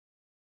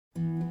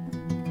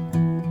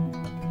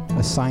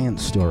A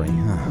science story,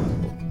 huh?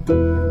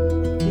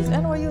 These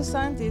NYU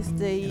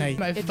scientists,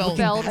 I it felt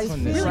right.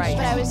 But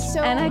I was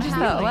so And I just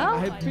thought, well, I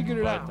had figured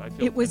it out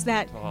it was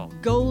that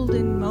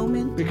golden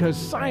moment. because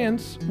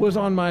science was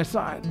on my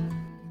side.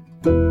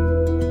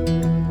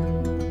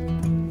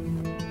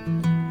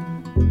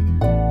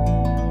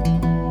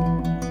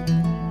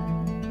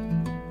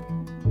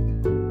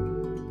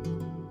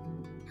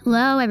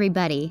 Hello,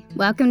 everybody.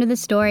 Welcome to the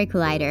Story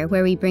Collider,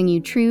 where we bring you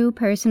true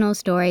personal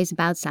stories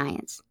about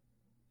science.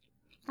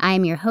 I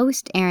am your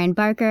host, Erin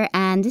Barker,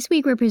 and this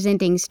week we're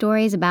presenting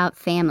stories about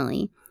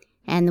family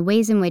and the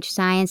ways in which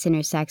science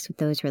intersects with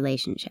those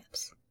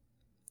relationships.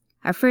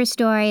 Our first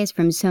story is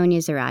from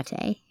Sonia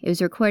Zarate. It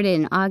was recorded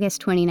in August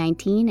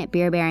 2019 at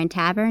Beer Baron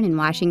Tavern in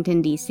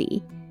Washington,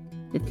 D.C.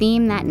 The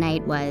theme that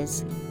night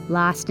was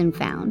Lost and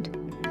Found.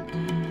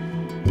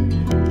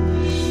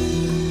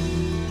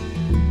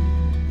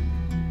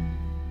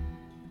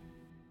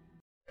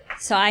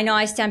 So I know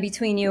I stand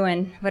between you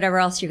and whatever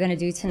else you're going to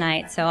do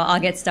tonight, so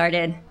I'll get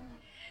started.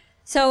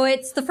 So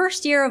it's the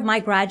first year of my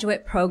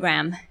graduate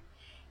program,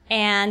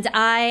 and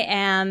I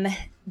am,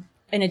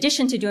 in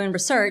addition to doing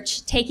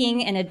research,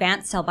 taking an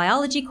advanced cell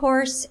biology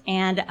course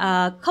and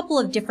a couple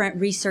of different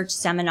research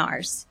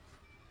seminars.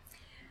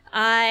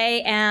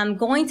 I am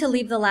going to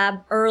leave the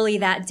lab early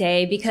that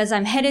day because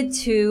I'm headed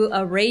to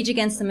a Rage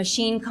Against the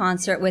Machine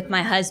concert with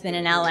my husband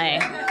in LA.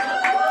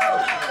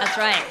 That's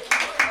right.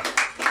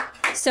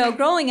 So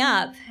growing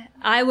up,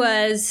 I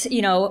was,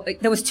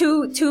 there was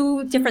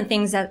two different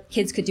things that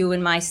kids could do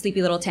in my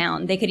sleepy little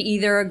town. They could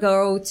either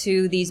go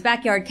to these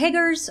backyard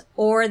keggers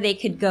or they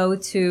could go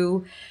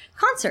to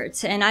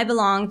concerts. And I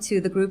belonged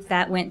to the group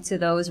that went to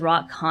those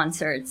rock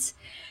concerts.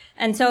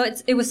 And so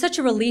it was such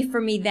a relief for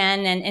me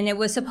then, and it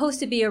was supposed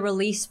to be a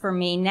release for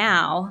me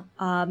now.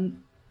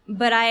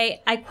 But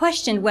I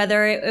questioned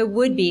whether it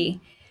would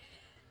be.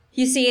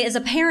 You see, as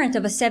a parent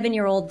of a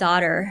 7-year-old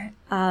daughter,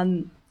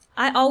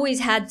 I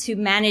always had to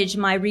manage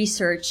my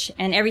research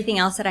and everything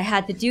else that I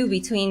had to do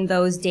between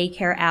those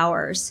daycare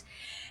hours.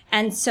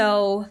 And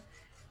so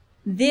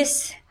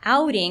this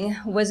outing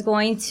was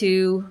going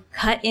to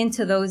cut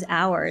into those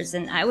hours,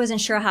 and I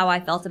wasn't sure how I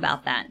felt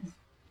about that.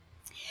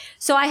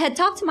 So I had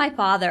talked to my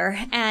father,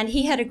 and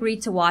he had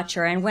agreed to watch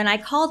her. And when I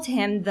called to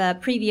him the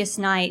previous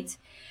night,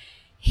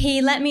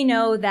 he let me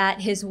know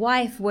that his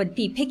wife would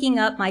be picking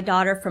up my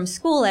daughter from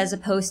school as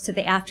opposed to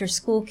the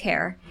after-school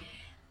care.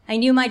 I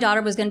knew my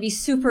daughter was going to be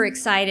super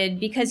excited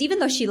because even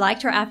though she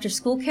liked her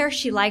after-school care,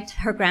 she liked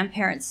her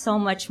grandparents so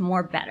much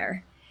more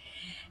better.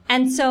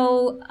 And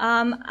so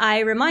I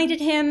reminded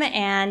him,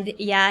 and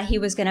yeah, he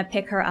was going to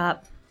pick her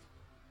up.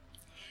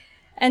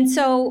 And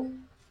so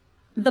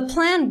the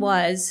plan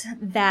was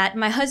that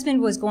my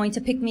husband was going to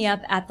pick me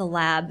up at the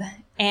lab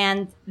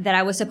and that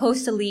I was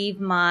supposed to leave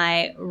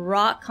my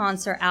rock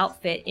concert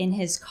outfit in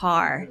his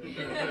car.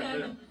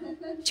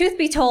 Truth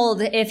be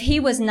told, if he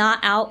was not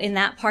out in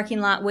that parking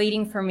lot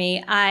waiting for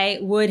me, I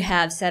would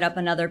have set up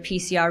another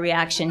PCR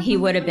reaction. He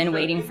would have been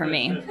waiting for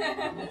me.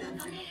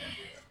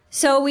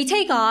 So we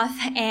take off,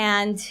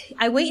 and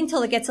I wait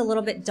until it gets a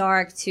little bit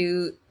dark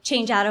to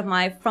change out of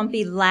my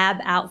frumpy lab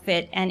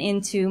outfit and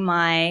into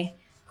my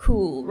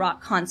cool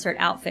rock concert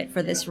outfit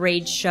for this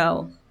Rage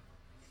show.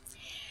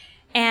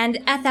 And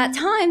at that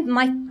time,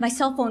 my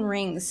cell phone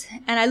rings,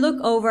 and I look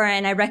over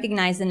and I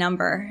recognize the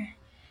number.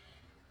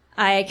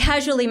 I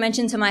casually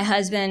mentioned to my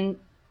husband,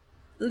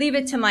 leave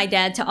it to my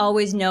dad to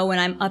always know when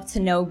I'm up to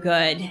no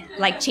good,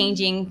 like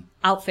changing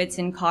outfits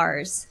in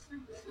cars.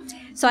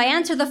 So I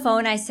answer the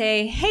phone, I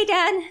say, "Hey,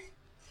 Dad."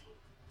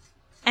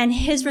 And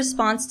his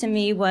response to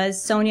me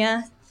was,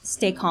 "Sonia,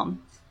 stay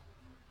calm."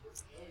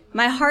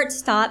 My heart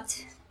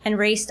stopped and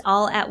raced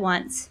all at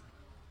once.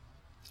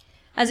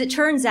 As it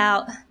turns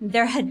out,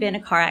 there had been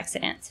a car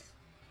accident,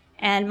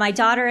 and my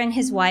daughter and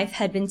his wife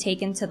had been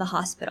taken to the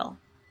hospital.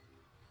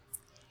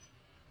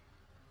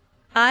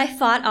 I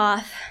fought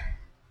off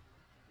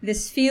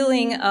this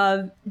feeling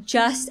of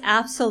just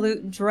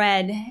absolute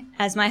dread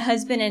as my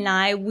husband and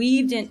I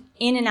weaved in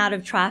and out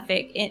of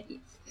traffic. It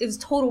was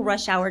total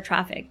rush hour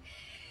traffic.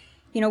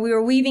 We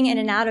were weaving in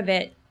and out of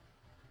it.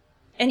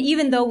 And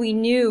even though we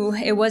knew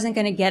it wasn't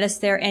going to get us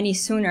there any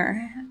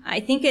sooner, I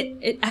think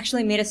it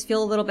actually made us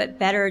feel a little bit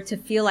better to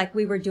feel like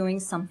we were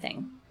doing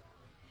something.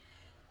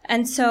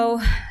 And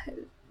so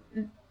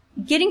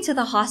getting to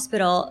the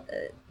hospital,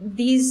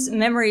 these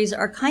memories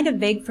are kind of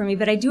vague for me,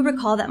 but I do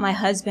recall that my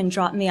husband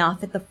dropped me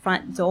off at the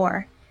front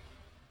door.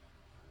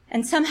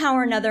 And somehow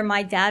or another,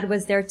 my dad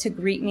was there to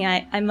greet me.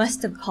 I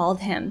must have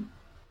called him.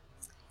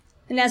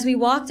 And as we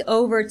walked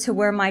over to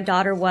where my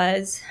daughter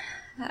was,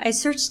 I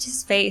searched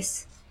his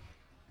face.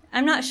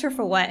 I'm not sure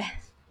for what.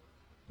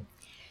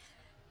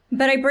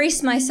 But I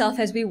braced myself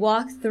as we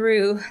walked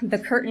through the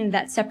curtain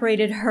that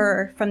separated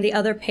her from the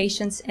other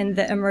patients in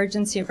the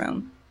emergency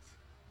room.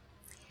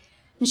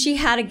 And she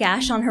had a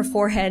gash on her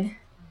forehead,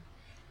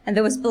 and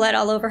there was blood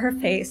all over her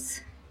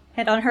face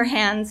and on her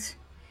hands.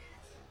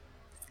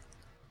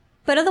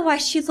 But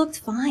otherwise, she looked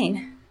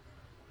fine.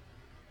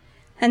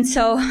 And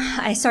so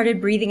I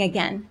started breathing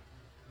again.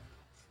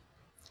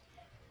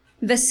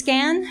 The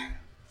scan,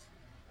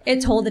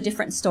 it told a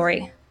different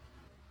story.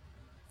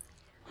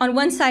 On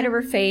one side of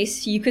her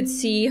face, you could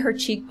see her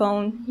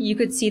cheekbone. You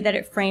could see that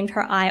it framed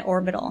her eye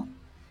orbital.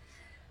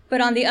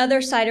 But on the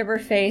other side of her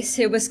face,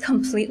 it was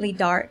completely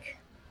dark.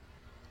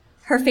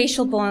 Her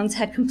facial bones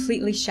had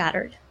completely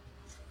shattered.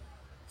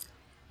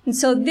 And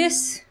so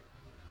this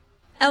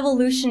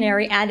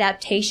evolutionary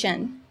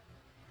adaptation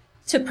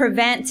to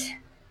prevent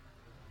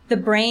the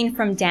brain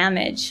from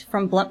damage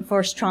from blunt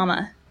force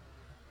trauma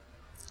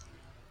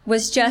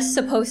was just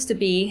supposed to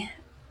be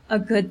a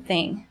good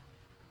thing.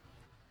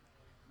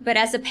 But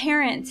as a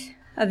parent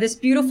of this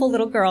beautiful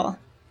little girl,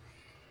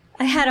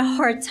 I had a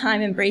hard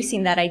time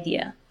embracing that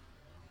idea.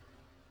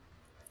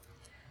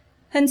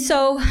 And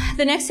so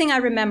the next thing I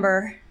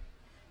remember,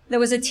 there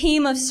was a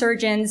team of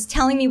surgeons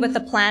telling me what the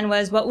plan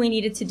was, what we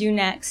needed to do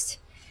next.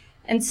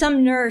 And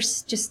some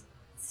nurse just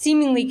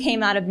seemingly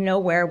came out of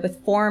nowhere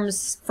with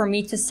forms for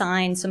me to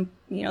sign,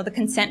 the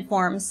consent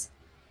forms.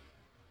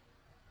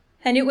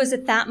 And it was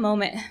at that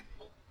moment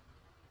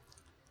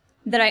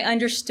that I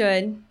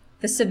understood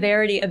the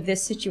severity of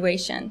this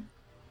situation.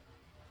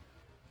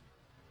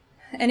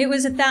 And it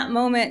was at that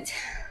moment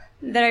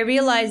that I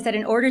realized that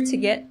in order to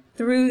get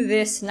through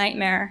this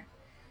nightmare,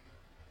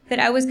 that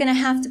I was going to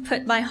have to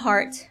put my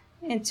heart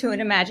into an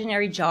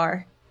imaginary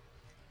jar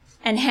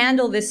and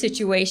handle this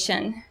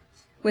situation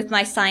with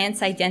my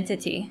science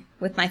identity,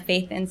 with my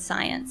faith in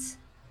science.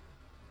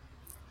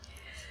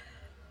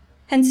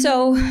 And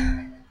so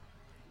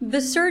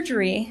the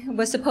surgery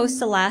was supposed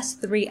to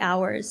last 3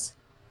 hours.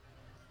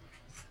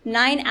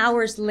 9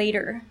 hours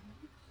later,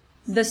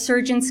 the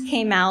surgeons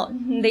came out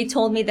and they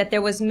told me that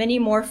there was many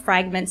more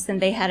fragments than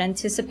they had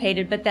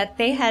anticipated, but that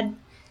they had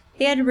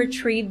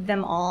retrieved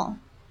them all.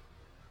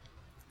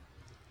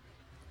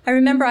 I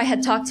remember I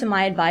had talked to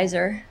my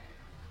advisor.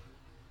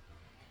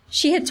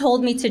 She had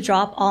told me to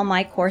drop all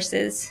my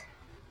courses.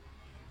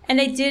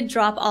 And I did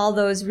drop all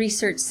those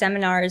research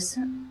seminars,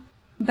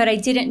 but I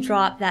didn't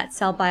drop that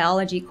cell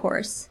biology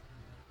course.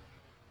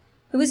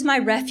 It was my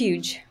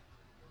refuge.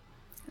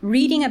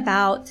 Reading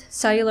about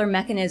cellular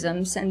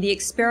mechanisms and the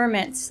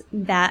experiments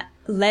that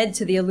led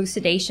to the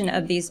elucidation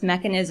of these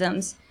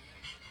mechanisms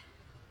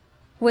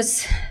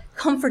was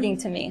comforting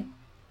to me.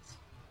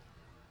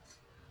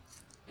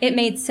 It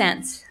made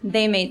sense.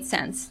 They made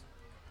sense.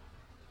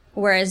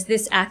 Whereas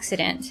this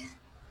accident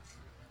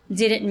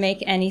didn't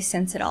make any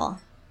sense at all.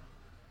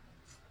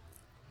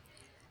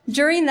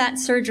 During that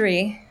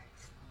surgery,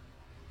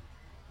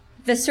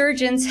 the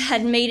surgeons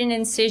had made an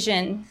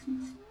incision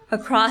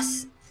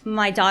across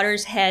my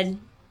daughter's head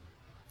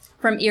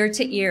from ear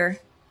to ear,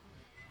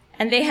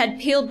 and they had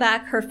peeled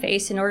back her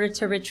face in order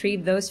to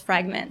retrieve those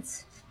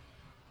fragments.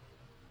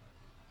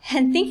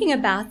 And thinking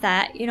about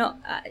that,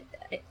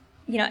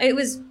 it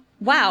was,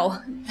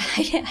 wow,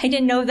 I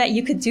didn't know that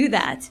you could do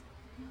that.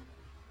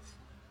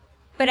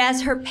 But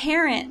as her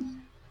parent,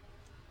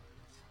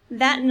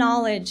 that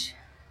knowledge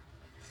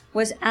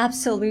was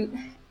absolute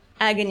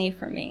agony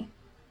for me.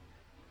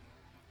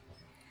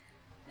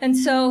 And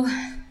so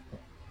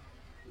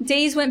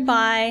days went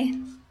by,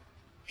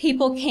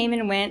 people came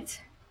and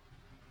went.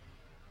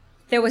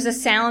 There was a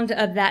sound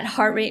of that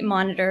heart rate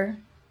monitor.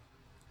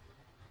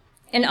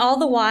 And all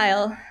the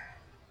while,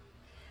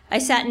 I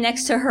sat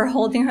next to her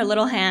holding her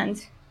little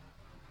hand,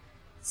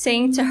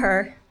 saying to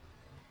her,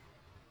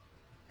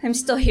 I'm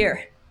still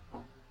here.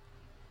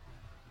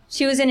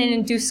 She was in an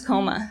induced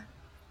coma,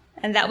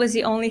 and that was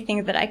the only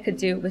thing that I could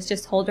do, was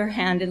just hold her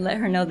hand and let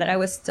her know that I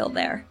was still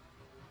there.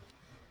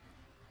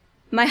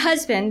 My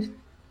husband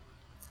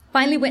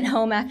finally went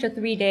home after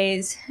 3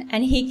 days,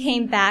 and he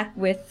came back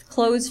with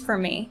clothes for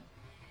me.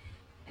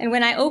 And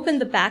when I opened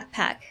the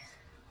backpack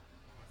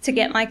to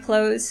get my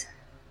clothes,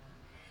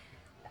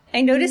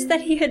 I noticed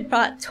that he had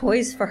brought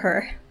toys for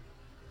her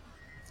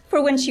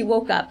for when she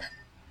woke up.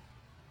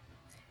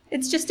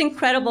 It's just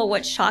incredible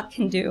what shock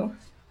can do.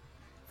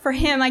 For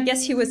him, I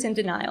guess he was in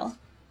denial.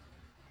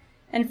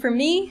 And for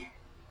me,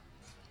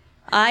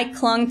 I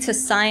clung to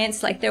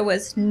science like there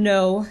was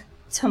no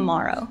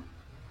tomorrow.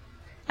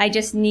 I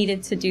just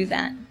needed to do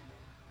that.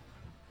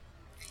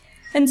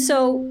 And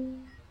so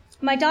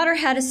my daughter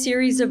had a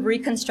series of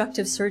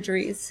reconstructive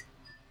surgeries.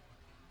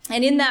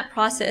 And in that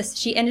process,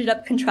 she ended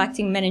up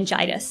contracting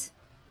meningitis.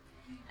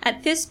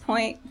 At this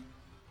point,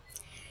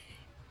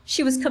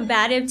 she was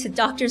combative to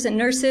doctors and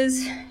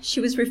nurses. She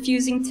was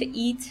refusing to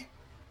eat.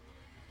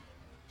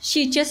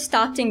 She just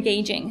stopped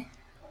engaging.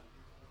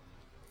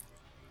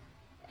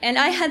 And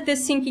I had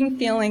this sinking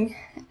feeling,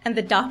 and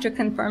the doctor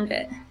confirmed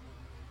it.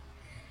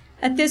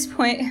 At this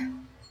point,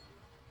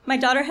 my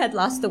daughter had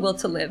lost the will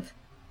to live.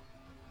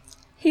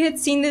 He had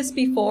seen this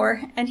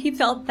before, and he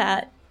felt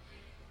that,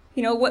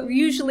 what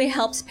usually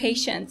helps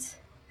patients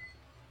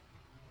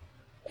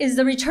is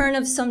the return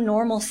of some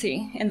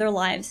normalcy in their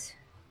lives.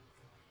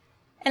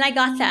 And I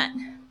got that,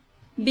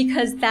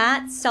 because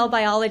that cell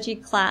biology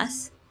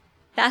class,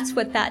 that's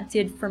what that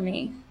did for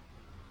me.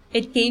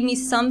 It gave me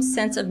some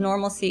sense of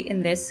normalcy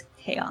in this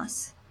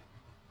chaos.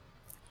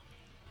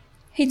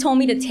 He told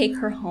me to take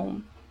her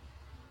home.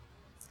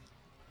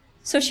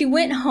 So she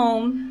went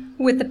home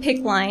with the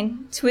PICC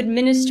line to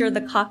administer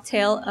the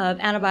cocktail of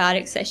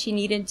antibiotics that she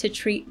needed to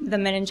treat the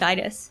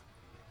meningitis.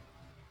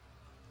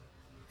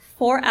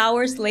 4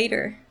 hours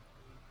later,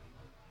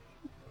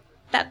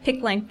 that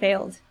PICC line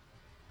failed.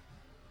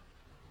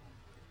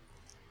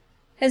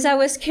 As I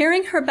was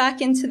carrying her back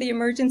into the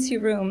emergency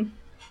room,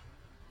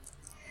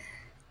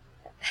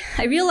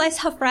 I realized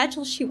how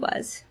fragile she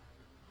was.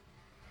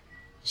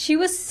 She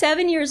was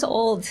 7 years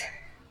old,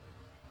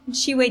 and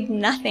she weighed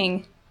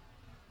nothing.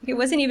 It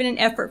wasn't even an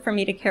effort for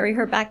me to carry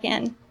her back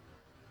in.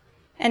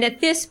 And at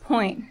this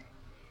point,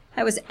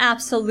 I was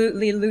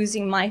absolutely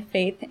losing my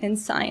faith in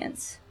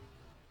science.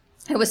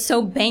 I was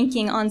so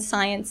banking on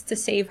science to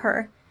save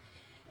her.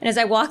 And as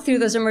I walked through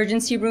those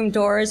emergency room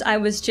doors, I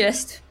was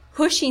just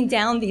pushing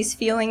down these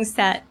feelings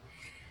that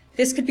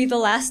this could be the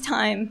last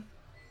time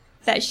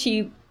that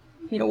she,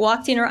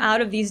 walked in or out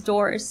of these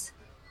doors.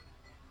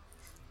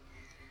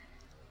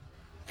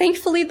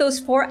 Thankfully,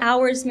 those 4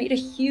 hours made a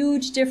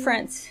huge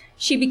difference.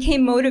 She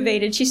became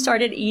motivated. She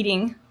started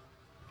eating.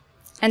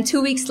 And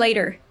 2 weeks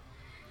later,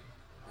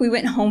 we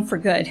went home for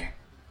good.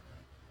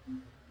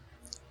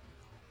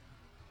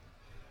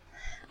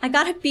 I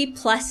got a B+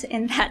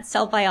 in that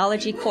cell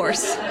biology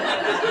course.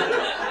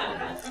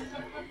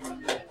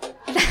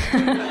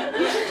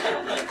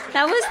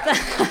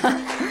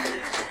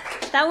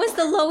 That was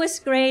the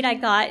lowest grade I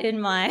got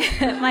in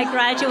my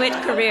graduate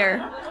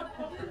career.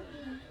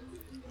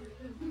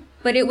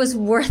 But it was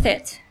worth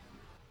it.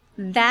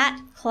 That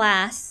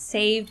class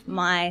saved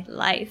my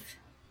life.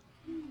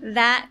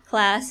 That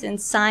class in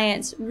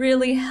science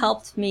really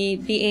helped me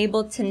be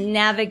able to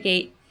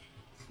navigate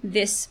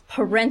this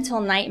parental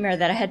nightmare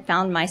that I had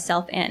found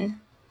myself in.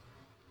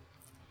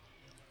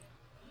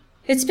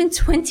 It's been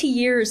 20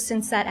 years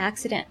since that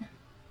accident.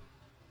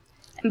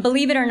 And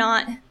believe it or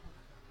not,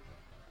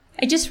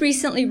 I just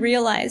recently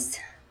realized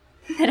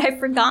that I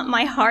forgot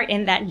my heart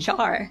in that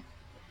jar.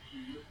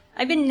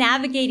 I've been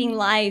navigating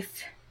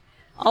life,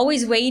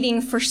 always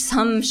waiting for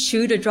some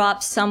shoe to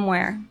drop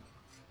somewhere.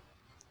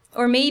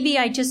 Or maybe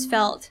I just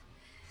felt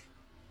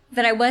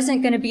that I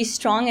wasn't going to be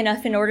strong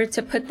enough in order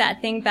to put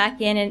that thing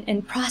back in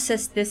and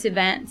process this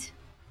event.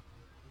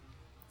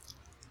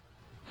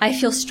 I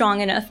feel strong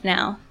enough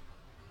now,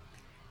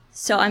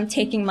 so I'm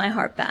taking my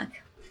heart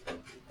back.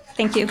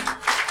 Thank you.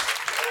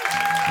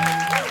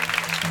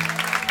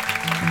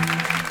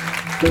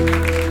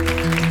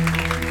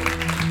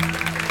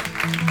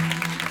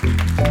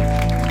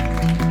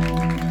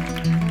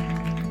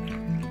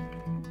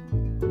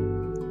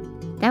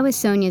 That was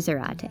Sonia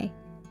Zarate.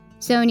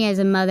 Sonia is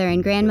a mother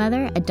and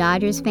grandmother, a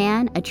Dodgers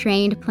fan, a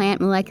trained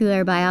plant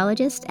molecular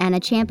biologist, and a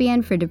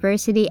champion for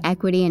diversity,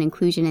 equity, and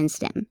inclusion in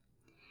STEM.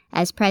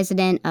 As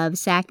president of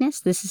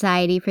SACNAS, the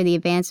Society for the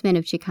Advancement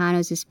of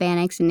Chicanos,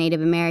 Hispanics, and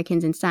Native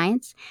Americans in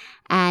Science,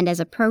 and as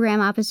a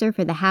program officer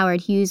for the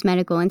Howard Hughes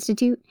Medical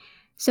Institute,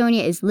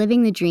 Sonia is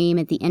living the dream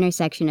at the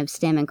intersection of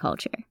STEM and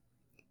culture.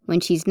 When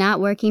she's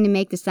not working to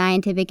make the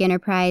scientific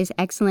enterprise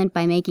excellent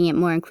by making it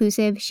more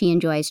inclusive, she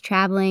enjoys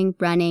traveling,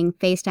 running,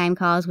 FaceTime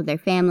calls with her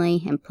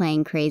family, and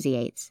playing Crazy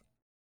Eights.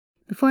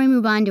 Before we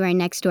move on to our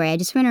next story, I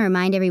just want to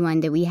remind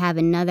everyone that we have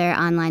another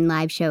online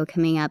live show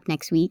coming up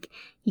next week.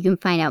 You can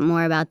find out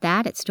more about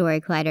that at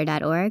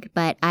storycollider.org,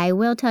 but I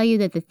will tell you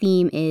that the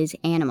theme is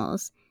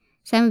animals.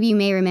 Some of you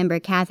may remember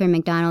Catherine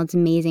McDonald's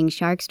amazing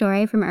shark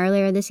story from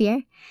earlier this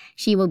year.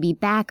 She will be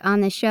back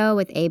on the show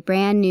with a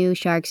brand new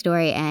shark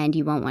story, and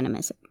you won't want to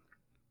miss it.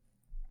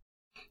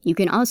 You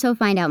can also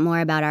find out more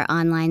about our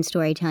online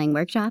storytelling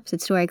workshops at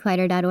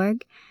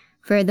storycollider.org.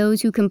 For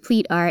those who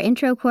complete our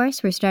intro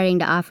course, we're starting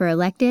to offer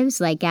electives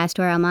like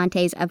Gastor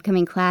Almonte's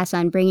upcoming class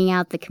on bringing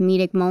out the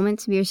comedic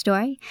moments of your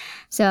story.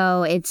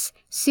 So it's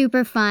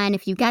super fun.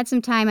 If you've got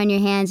some time on your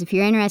hands, if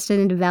you're interested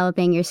in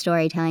developing your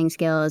storytelling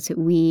skills,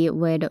 we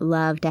would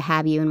love to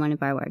have you in one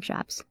of our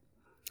workshops.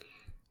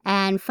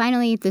 And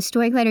finally, the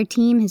Story Collider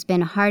team has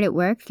been hard at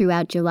work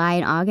throughout July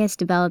and August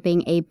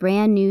developing a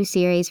brand new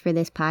series for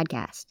this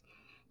podcast.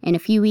 In a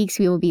few weeks,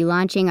 we will be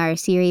launching our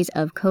series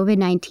of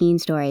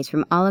COVID-19 stories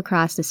from all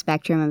across the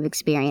spectrum of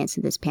experience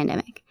of this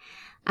pandemic.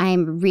 I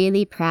am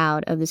really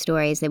proud of the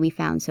stories that we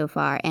found so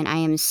far, and I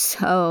am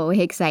so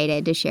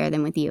excited to share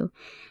them with you.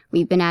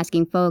 We've been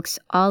asking folks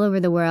all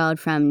over the world,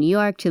 from New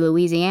York to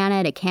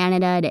Louisiana to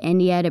Canada to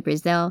India to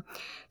Brazil,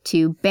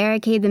 to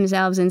barricade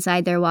themselves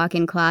inside their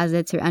walk-in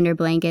closets or under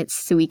blankets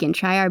so we can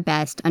try our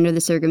best under the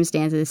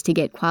circumstances to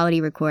get quality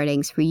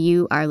recordings for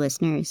you, our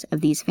listeners, of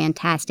these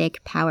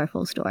fantastic,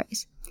 powerful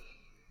stories.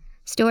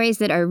 Stories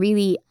that are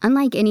really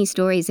unlike any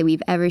stories that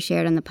we've ever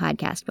shared on the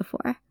podcast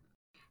before.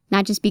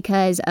 Not just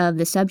because of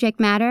the subject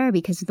matter,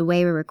 because of the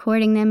way we're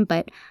recording them,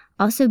 but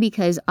also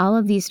because all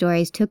of these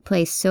stories took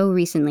place so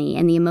recently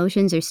and the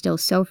emotions are still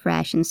so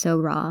fresh and so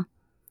raw.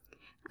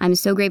 I'm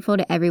so grateful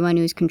to everyone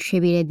who's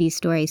contributed these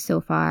stories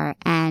so far,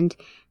 and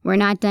we're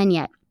not done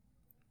yet.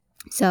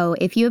 So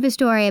if you have a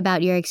story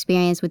about your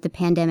experience with the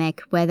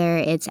pandemic, whether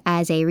it's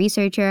as a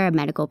researcher, a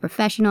medical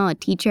professional, a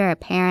teacher, a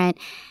parent,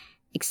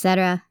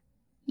 etc.,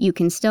 you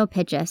can still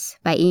pitch us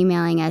by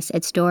emailing us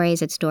at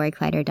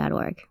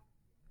stories@storycollider.org.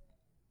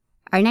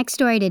 Our next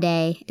story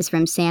today is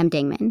from Sam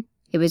Dingman.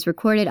 It was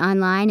recorded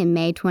online in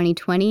May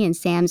 2020 in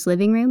Sam's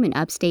living room in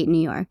upstate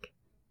New York.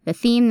 The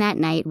theme that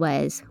night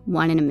was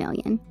 1 in a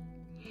million.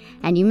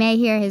 And you may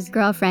hear his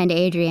girlfriend,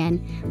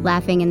 Adrienne,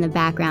 laughing in the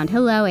background.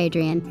 Hello,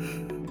 Adrienne.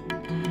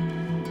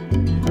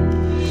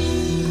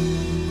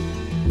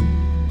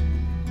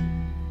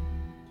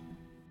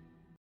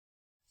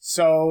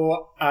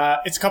 So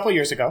it's a couple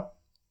years ago,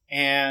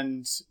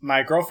 and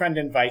my girlfriend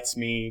invites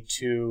me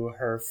to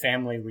her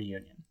family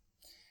reunion.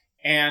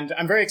 And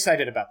I'm very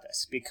excited about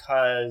this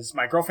because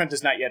my girlfriend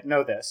does not yet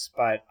know this,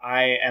 but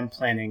I am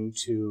planning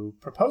to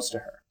propose to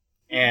her.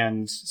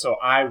 And so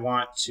I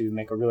want to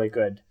make a really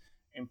good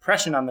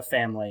impression on the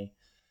family.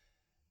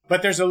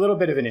 But there's a little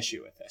bit of an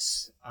issue with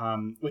this,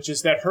 which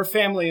is that her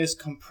family is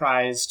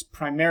comprised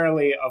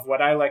primarily of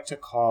what I like to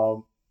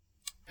call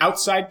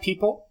outside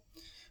people,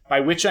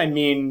 by which I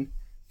mean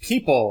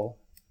people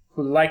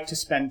who like to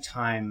spend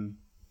time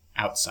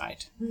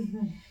outside.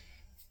 Mm-hmm.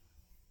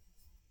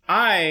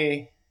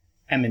 I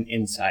am an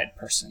inside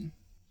person.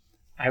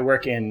 I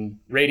work in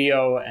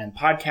radio and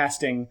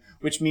podcasting,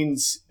 which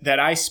means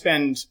that I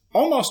spend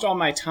almost all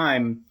my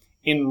time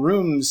in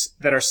rooms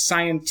that are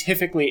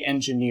scientifically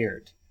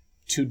engineered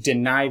to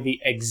deny the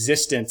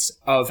existence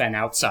of an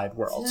outside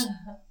world.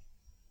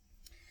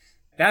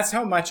 That's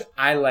how much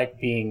I like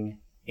being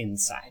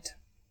inside.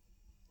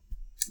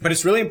 But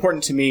it's really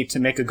important to me to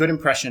make a good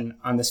impression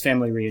on this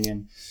family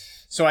reunion.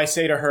 So I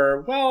say to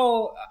her,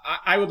 well,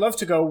 I would love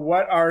to go.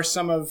 What are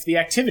some of the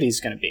activities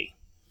going to be?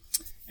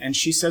 And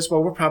she says,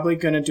 well, we're probably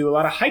going to do a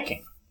lot of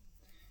hiking.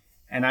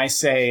 And I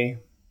say,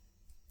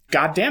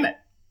 God damn it.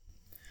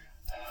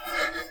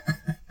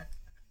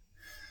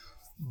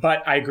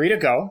 But I agree to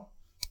go.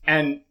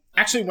 And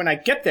actually, when I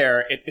get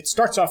there, it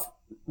starts off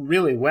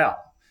really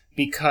well.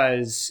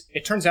 Because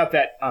it turns out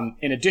that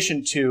in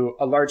addition to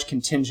a large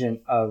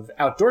contingent of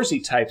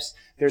outdoorsy types,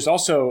 there's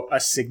also a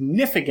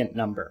significant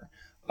number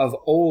of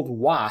old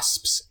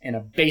wasps in a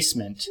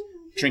basement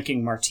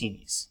drinking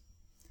martinis.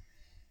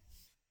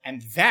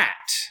 And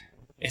that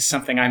is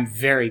something I'm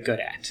very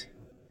good at.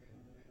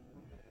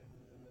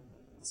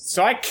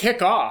 So I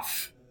kick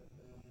off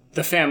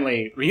the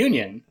family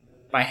reunion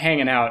by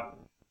hanging out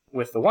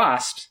with the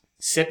wasps,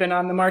 sipping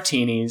on the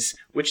martinis,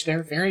 which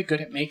they're very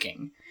good at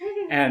making.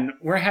 And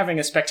we're having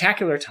a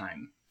spectacular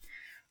time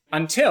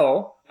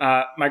until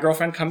my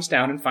girlfriend comes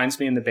down and finds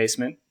me in the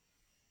basement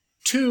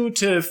 2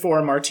 to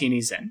 4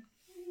 martinis in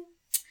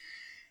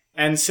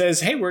and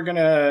says, hey, we're going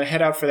to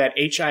head out for that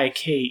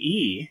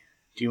HIKE.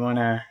 Do you want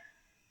to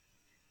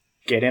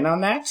get in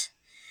on that?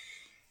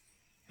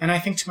 And I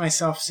think to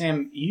myself,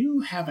 Sam,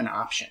 you have an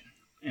option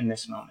in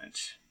this moment.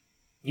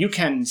 You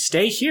can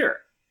stay here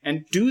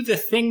and do the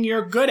thing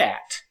you're good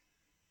at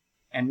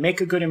and make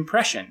a good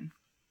impression.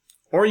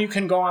 Or you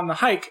can go on the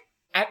hike,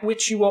 at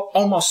which you will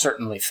almost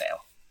certainly fail.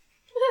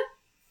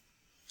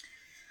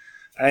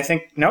 And I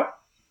think, nope,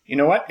 you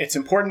know what? It's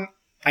important.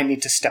 I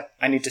need to step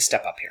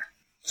up here.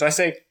 So I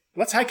say,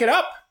 let's hike it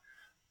up,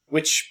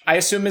 which I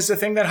assume is the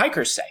thing that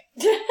hikers say.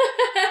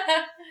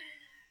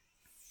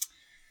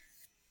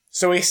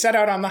 So we set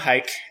out on the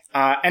hike,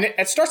 and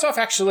it starts off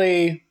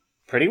actually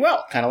pretty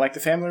well, kind of like the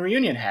family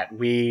reunion had.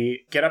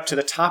 We get up to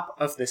the top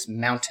of this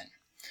mountain.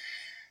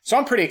 So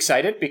I'm pretty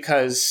excited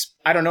because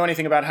I don't know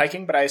anything about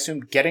hiking, but I assume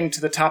getting to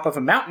the top of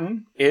a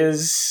mountain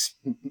is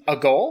a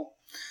goal.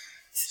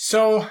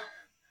 So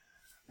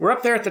we're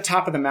up there at the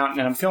top of the mountain,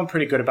 and I'm feeling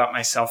pretty good about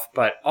myself,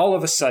 but all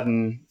of a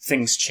sudden,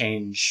 things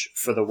change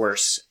for the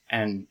worse,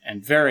 and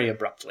very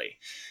abruptly.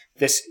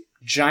 This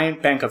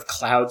giant bank of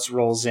clouds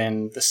rolls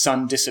in, the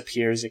sun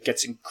disappears, it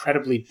gets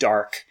incredibly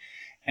dark,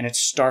 and it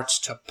starts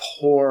to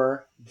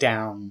pour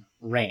down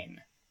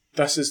rain.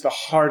 Thus is the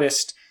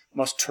hardest,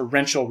 most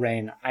torrential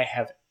rain I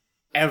have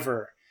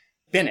ever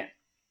been in.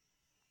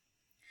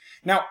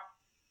 Now,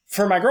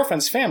 for my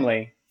girlfriend's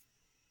family,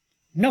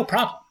 no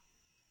problem.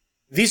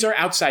 These are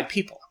outside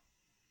people.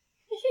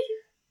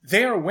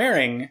 They are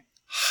wearing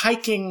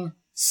hiking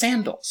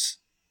sandals.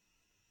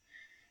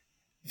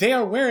 They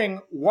are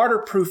wearing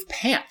waterproof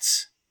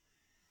pants.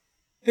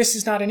 This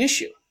is not an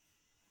issue.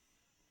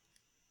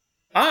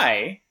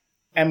 I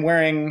am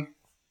wearing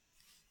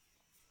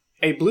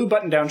a blue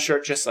button-down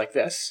shirt just like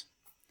this,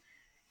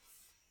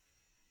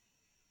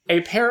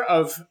 a pair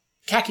of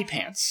khaki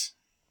pants,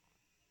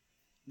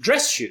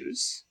 dress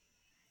shoes,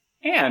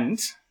 and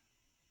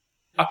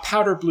a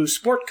powder blue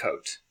sport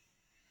coat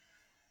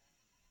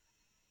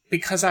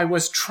because I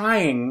was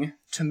trying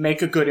to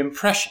make a good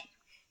impression.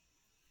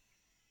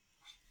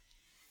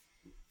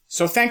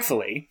 So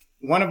thankfully,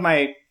 one of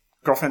my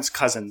girlfriend's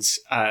cousins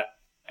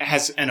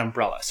has an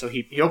umbrella. So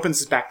he opens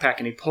his backpack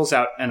and he pulls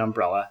out an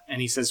umbrella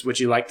and he says, would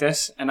you like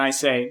this? And I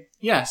say,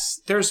 yes,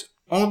 there's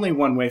only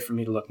one way for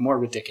me to look more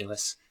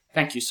ridiculous.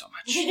 Thank you so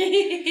much.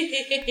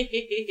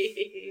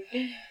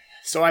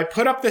 So I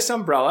put up this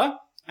umbrella,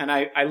 and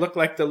I look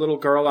like the little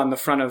girl on the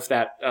front of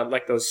that,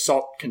 like those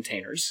salt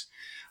containers.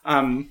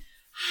 And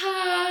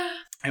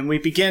we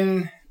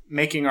begin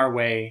making our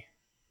way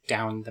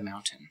down the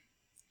mountain.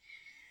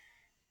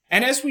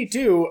 And as we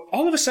do,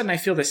 all of a sudden I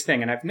feel this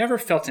thing, and I've never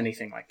felt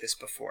anything like this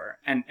before.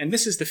 And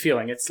this is the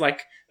feeling. It's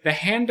like the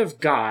hand of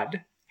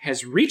God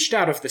has reached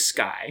out of the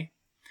sky,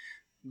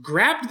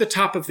 grabbed the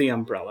top of the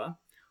umbrella,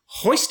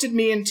 hoisted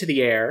me into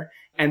the air,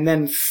 and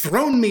then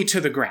thrown me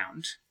to the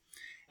ground.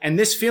 And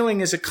this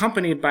feeling is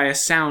accompanied by a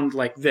sound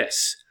like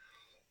this.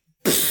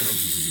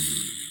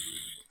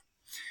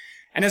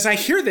 And as I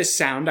hear this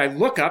sound, I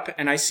look up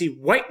and I see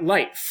white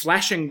light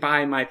flashing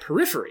by my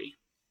periphery.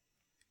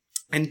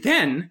 And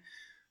then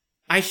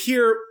I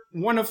hear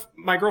one of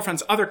my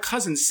girlfriend's other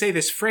cousins say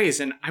this phrase,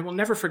 and I will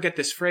never forget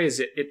this phrase.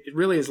 It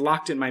really is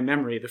locked in my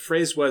memory. The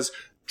phrase was,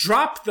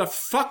 "Drop the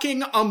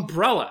fucking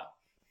umbrella."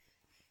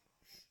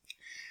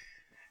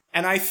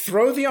 And I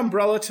throw the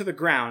umbrella to the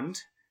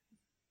ground.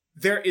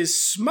 There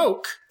is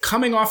smoke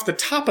coming off the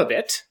top of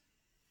it.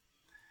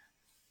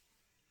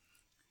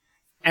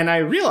 And I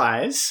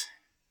realize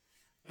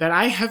that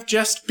I have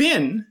just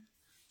been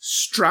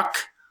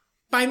struck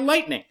by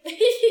lightning.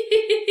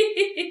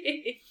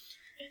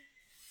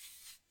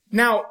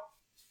 Now,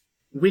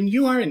 when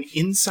you are an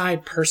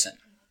inside person,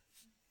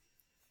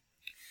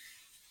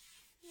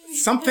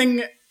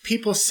 something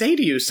people say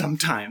to you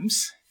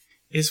sometimes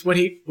is, what are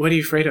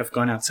you afraid of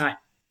going outside?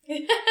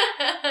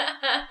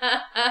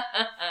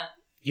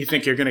 You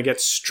think you're going to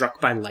get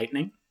struck by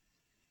lightning?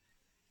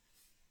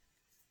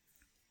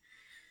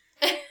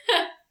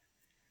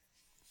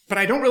 But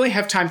I don't really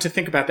have time to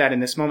think about that in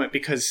this moment,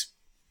 because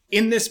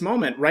in this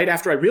moment, right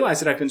after I realize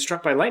that I've been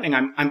struck by lightning,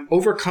 I'm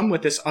overcome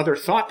with this other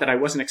thought that I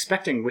wasn't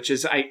expecting, which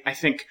is I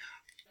think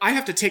I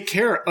have to take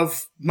care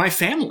of my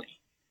family.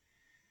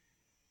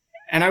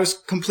 And I was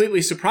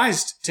completely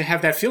surprised to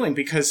have that feeling,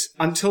 because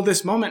until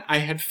this moment, I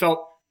had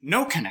felt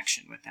no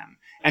connection with them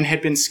and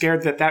had been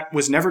scared that that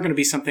was never going to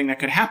be something that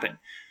could happen.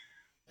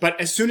 But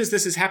as soon as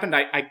this has happened,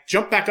 I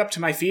jump back up to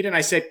my feet and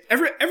I say,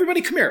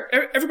 everybody come here,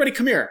 everybody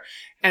come here.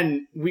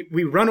 And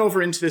we run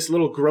over into this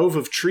little grove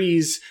of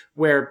trees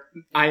where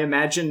I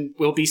imagine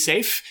we'll be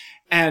safe.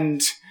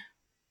 And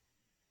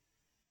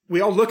we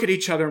all look at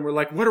each other and we're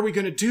like, what are we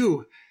going to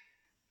do?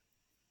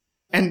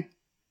 And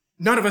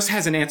none of us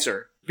has an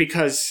answer,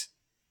 because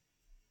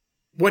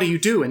what do you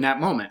do in that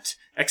moment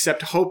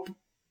except hope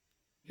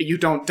that you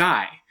don't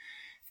die?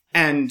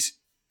 And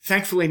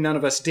thankfully, none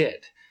of us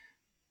did.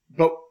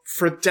 But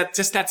for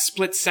just that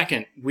split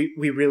second,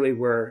 we really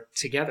were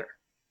together.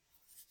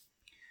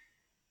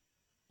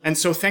 And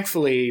so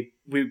thankfully,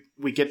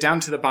 we get down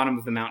to the bottom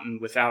of the mountain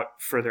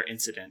without further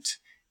incident.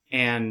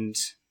 And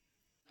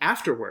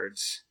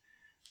afterwards,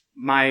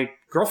 my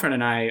girlfriend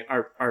and I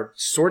are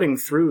sorting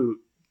through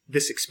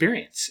this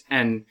experience.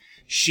 And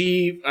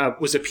she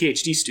was a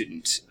PhD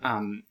student.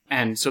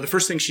 And so the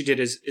first thing she did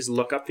is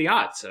look up the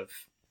odds of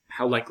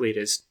how likely it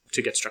is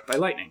to get struck by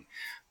lightning.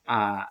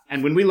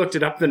 And when we looked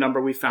it up, the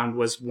number we found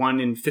was 1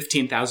 in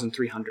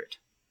 15,300.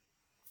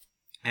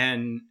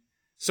 And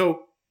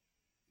so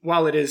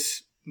while it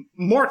is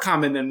more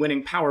common than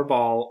winning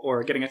Powerball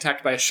or getting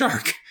attacked by a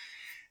shark,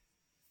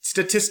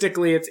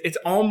 statistically, it's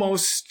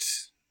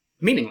almost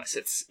meaningless.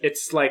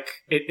 It's like,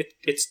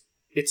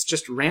 it's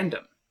just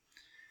random.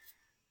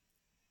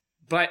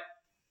 But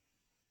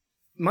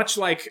much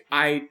like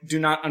I do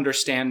not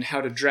understand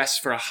how to dress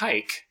for a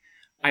hike,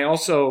 I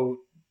also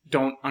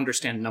don't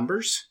understand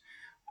numbers.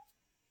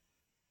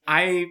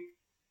 I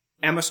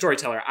am a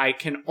storyteller. I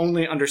can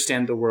only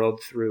understand the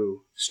world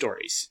through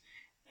stories.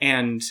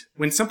 And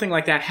when something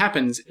like that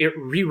happens, it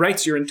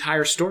rewrites your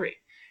entire story.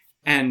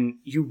 And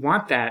you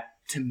want that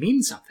to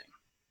mean something.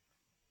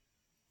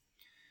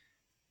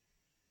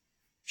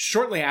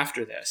 Shortly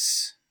after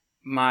this,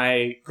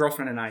 my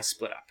girlfriend and I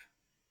split up.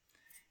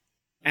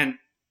 And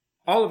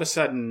all of a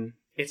sudden,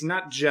 it's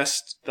not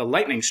just the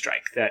lightning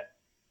strike that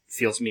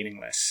feels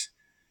meaningless.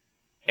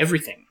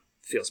 Everything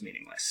feels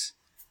meaningless.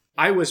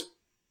 I was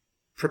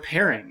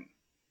preparing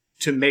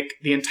to make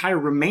the entire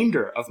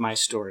remainder of my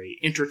story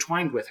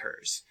intertwined with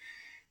hers.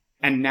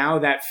 And now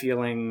that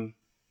feeling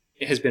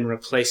has been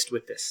replaced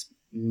with this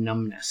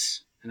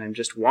numbness. And I'm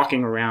just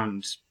walking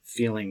around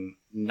feeling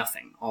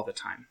nothing all the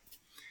time.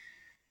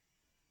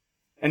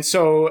 And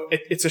so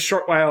it's a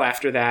short while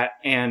after that,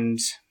 and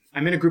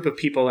I'm in a group of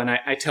people, and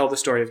I tell the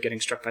story of getting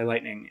struck by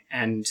lightning.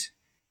 And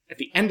at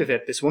the end of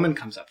it, this woman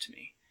comes up to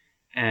me.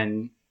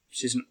 And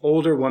she's an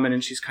older woman,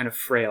 and she's kind of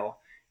frail.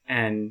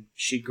 And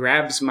she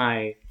grabs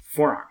my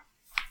forearm.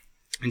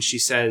 And she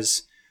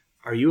says,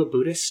 "Are you a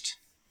Buddhist?"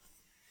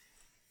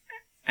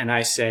 And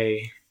I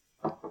say,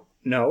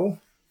 "No."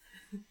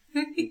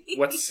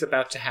 "What's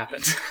about to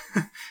happen?"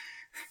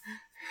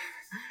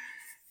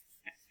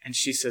 And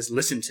she says,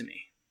 "Listen to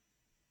me.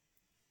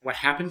 What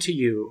happened to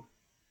you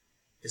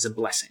is a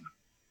blessing.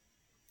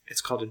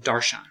 It's called a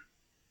darshan.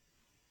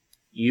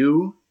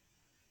 You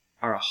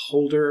are a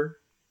holder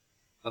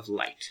of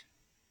light."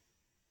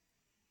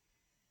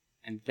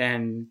 And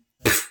then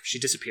she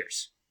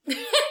disappears.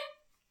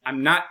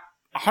 I'm not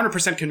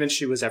 100% convinced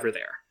she was ever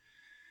there.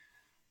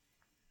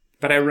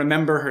 But I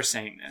remember her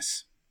saying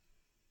this.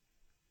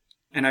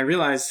 And I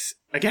realize,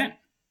 again,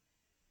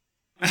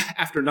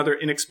 after another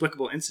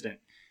inexplicable incident,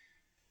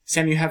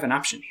 Sam, you have an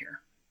option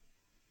here.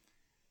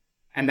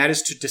 And that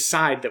is to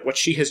decide that what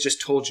she has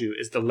just told you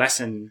is the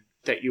lesson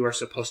that you are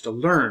supposed to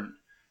learn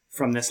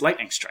from this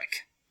lightning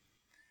strike.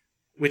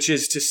 Which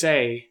is to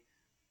say,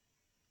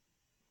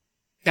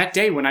 that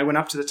day when I went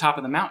up to the top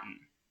of the mountain,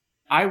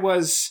 I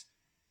was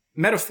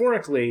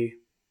metaphorically,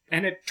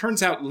 and it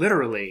turns out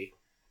literally,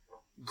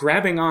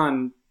 grabbing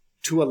on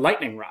to a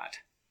lightning rod.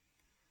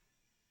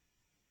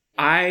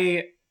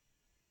 I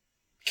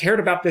cared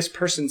about this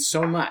person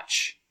so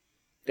much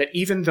that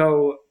even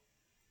though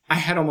I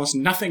had almost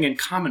nothing in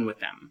common with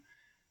them,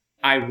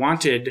 I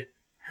wanted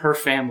her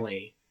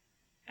family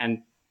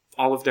and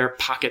all of their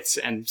pockets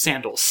and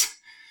sandals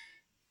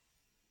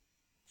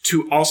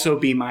to also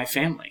be my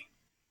family.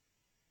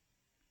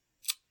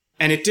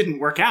 And it didn't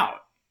work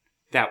out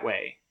that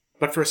way.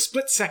 But for a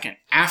split second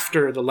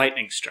after the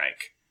lightning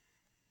strike,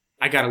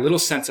 I got a little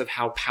sense of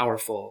how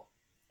powerful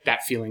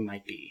that feeling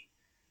might be.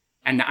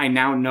 And I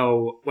now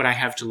know what I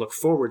have to look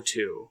forward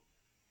to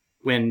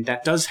when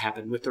that does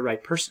happen with the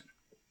right person.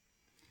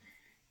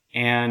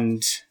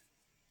 And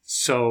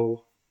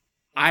so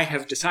I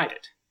have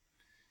decided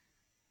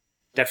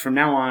that from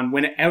now on,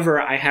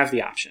 whenever I have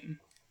the option,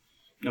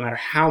 no matter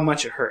how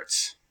much it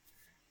hurts,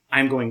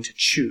 I'm going to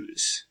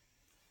choose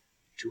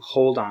to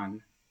hold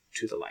on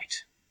to the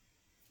light.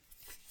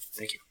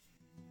 Thank you.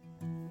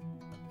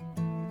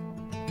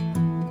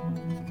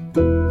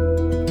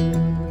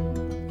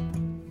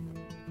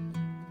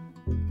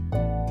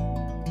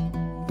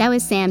 That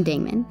was Sam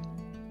Dingman.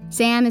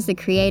 Sam is the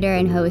creator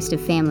and host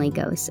of Family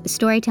Ghosts, a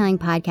storytelling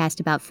podcast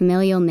about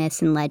familial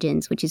myths and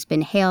legends, which has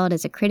been hailed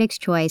as a critic's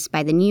choice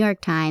by the New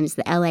York Times,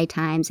 the LA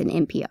Times, and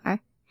NPR.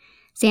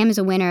 Sam is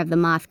a winner of the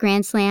Moth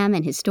Grand Slam,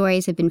 and his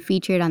stories have been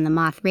featured on the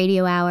Moth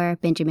Radio Hour,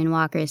 Benjamin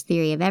Walker's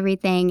Theory of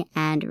Everything,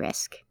 and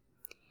Risk.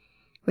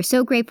 We're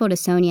so grateful to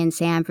Sonia and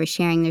Sam for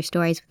sharing their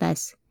stories with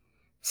us.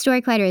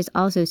 Story Collider is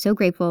also so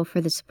grateful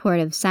for the support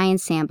of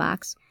Science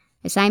Sandbox,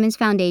 a Simons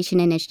Foundation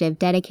initiative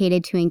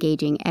dedicated to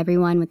engaging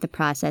everyone with the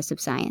process of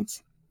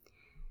science.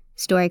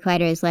 Story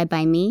Collider is led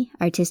by me,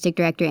 Artistic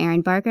Director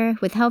Aaron Barker,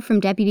 with help from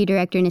Deputy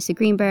Director Nissa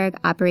Greenberg,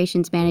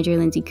 Operations Manager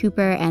Lindsay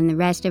Cooper, and the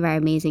rest of our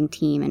amazing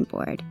team and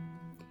board.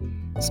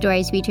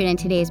 Stories featured in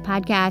today's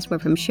podcast were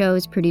from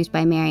shows produced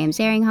by Miriam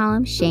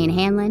Zaringholm, Shane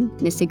Hanlon,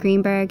 Nissa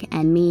Greenberg,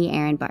 and me,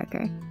 Aaron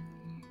Barker.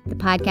 The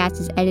podcast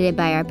is edited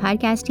by our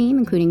podcast team,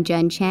 including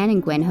Jun Chen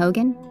and Gwen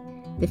Hogan.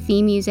 The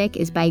theme music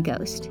is by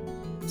Ghost.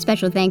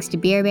 Special thanks to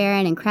Beer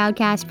Baron and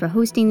Crowdcast for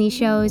hosting these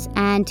shows,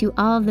 and to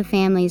all of the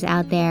families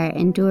out there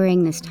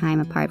enduring this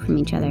time apart from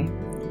each other.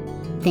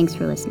 Thanks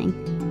for listening.